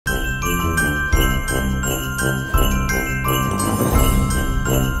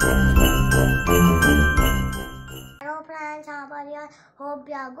Hope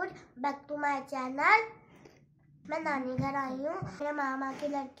you are good. Back to my channel. मैं नानी घर आई हूँ। मेरे मामा की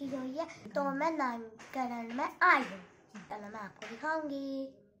लड़की हुई है तो मैं नामकरण में आई हूँ। चलो मैं आपको दिखाऊंगी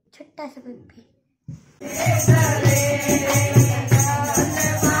छोटा सा baby.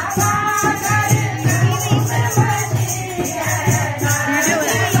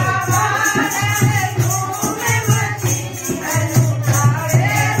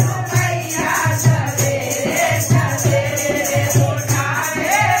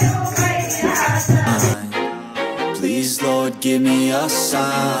 Please, Lord, give me a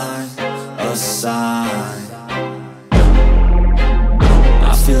sign, a sign.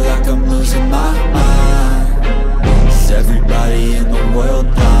 I feel like I'm losing my mind. Is everybody in the world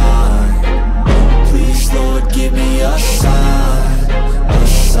blind? Please, Lord, give me a sign, a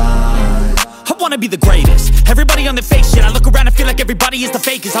sign. I wanna be the greatest. Everybody on their fake shit. I look around and feel like everybody is the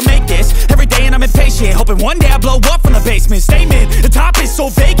fakest. I make this every day and I'm impatient, hoping one day I blow up from the basement. Statement, the top is so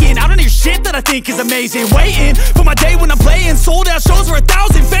vacant. I don't hear shit that I think is amazing. Waiting for my day when I'm playing sold out shows for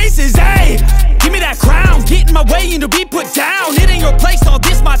 1,000 faces. Hey, give me that crown, get in my way and to be put down. It ain't your place, all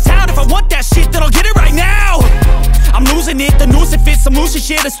this my town. If I want that shit, then I'll get it right now. I'm losing it, the noose it fits. I'm losing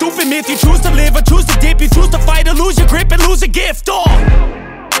shit, a stupid myth. You choose to live or choose to dip. You choose to fight or lose your grip and lose a gift.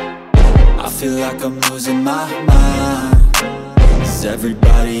 I feel like I'm losing my mind. Is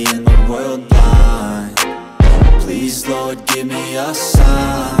everybody in the world blind? Please, Lord, give me a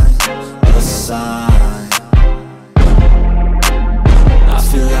sign, a sign. I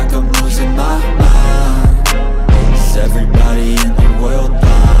feel like I'm losing my mind. Is everybody in the world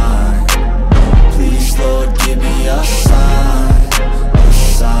blind? Please, Lord, give me a sign, a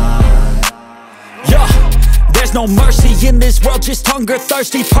sign. Yeah. There's no mercy in this world, just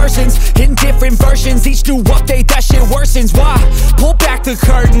hunger-thirsty persons in different versions. Each new update, that shit worsens. Why? Pull back the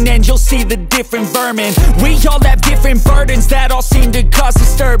curtain and you'll see the different vermin. We all have different burdens that all seem to cause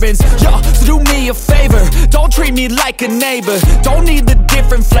disturbance. Yo, so do me a favor, don't treat me like a neighbor. Don't need the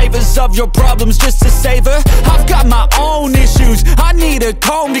different flavors of your problems just to savor. I've got my own issues, I need a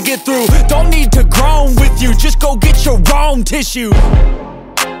comb to get through. Don't need to groan with you, just go get your own tissue.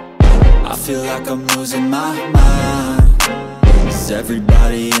 I feel like I'm losing my mind. Is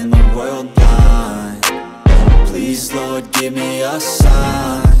everybody in the world blind? Please, Lord, give me a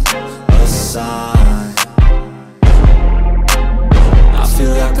sign, a sign. I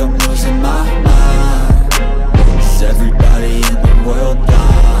feel like I'm losing my mind. Is everybody in the world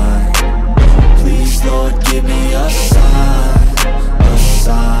blind? Please, Lord, give me a sign, a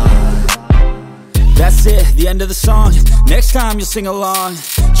sign. That's it, the end of the song. Next time you'll sing along.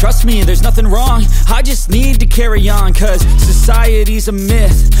 Trust me, there's nothing wrong. I just need to carry on, cause society's a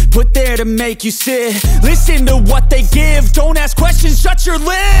myth put there to make you sit. Listen to what they give. Don't ask questions, shut your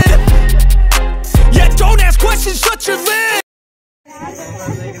lid. Yeah, don't ask questions, shut your lid.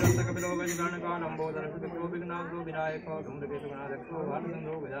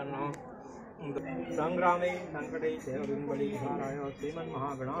 संग्रामे संकटे बलिहाराय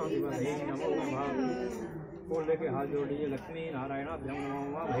श्रीमन्महागणाधिपतये नमो नमः। बोल के हाथ जोड़िए। लक्ष्मी नारायणाभ्यं नमो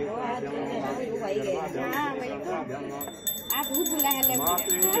नमः। भैरवाभ्यं नमो नमः। सर्वाभ्यं नमः।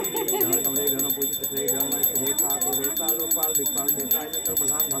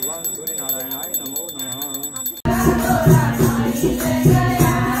 प्रधान भगवान सूर्य नारायणाय नमो नमः।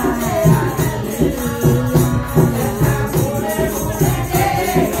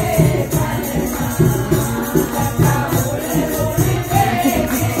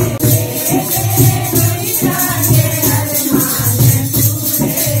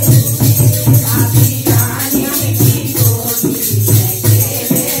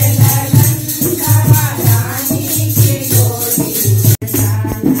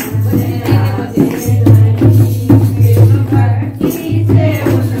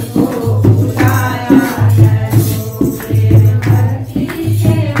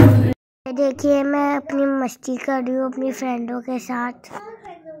 देखिए मैं अपनी मस्ती कर रही हूँ अपनी फ्रेंडों के साथ।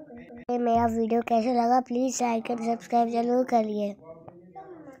 मेरा वीडियो कैसा लगा प्लीज़ लाइक एंड सब्सक्राइब जरूर करिए।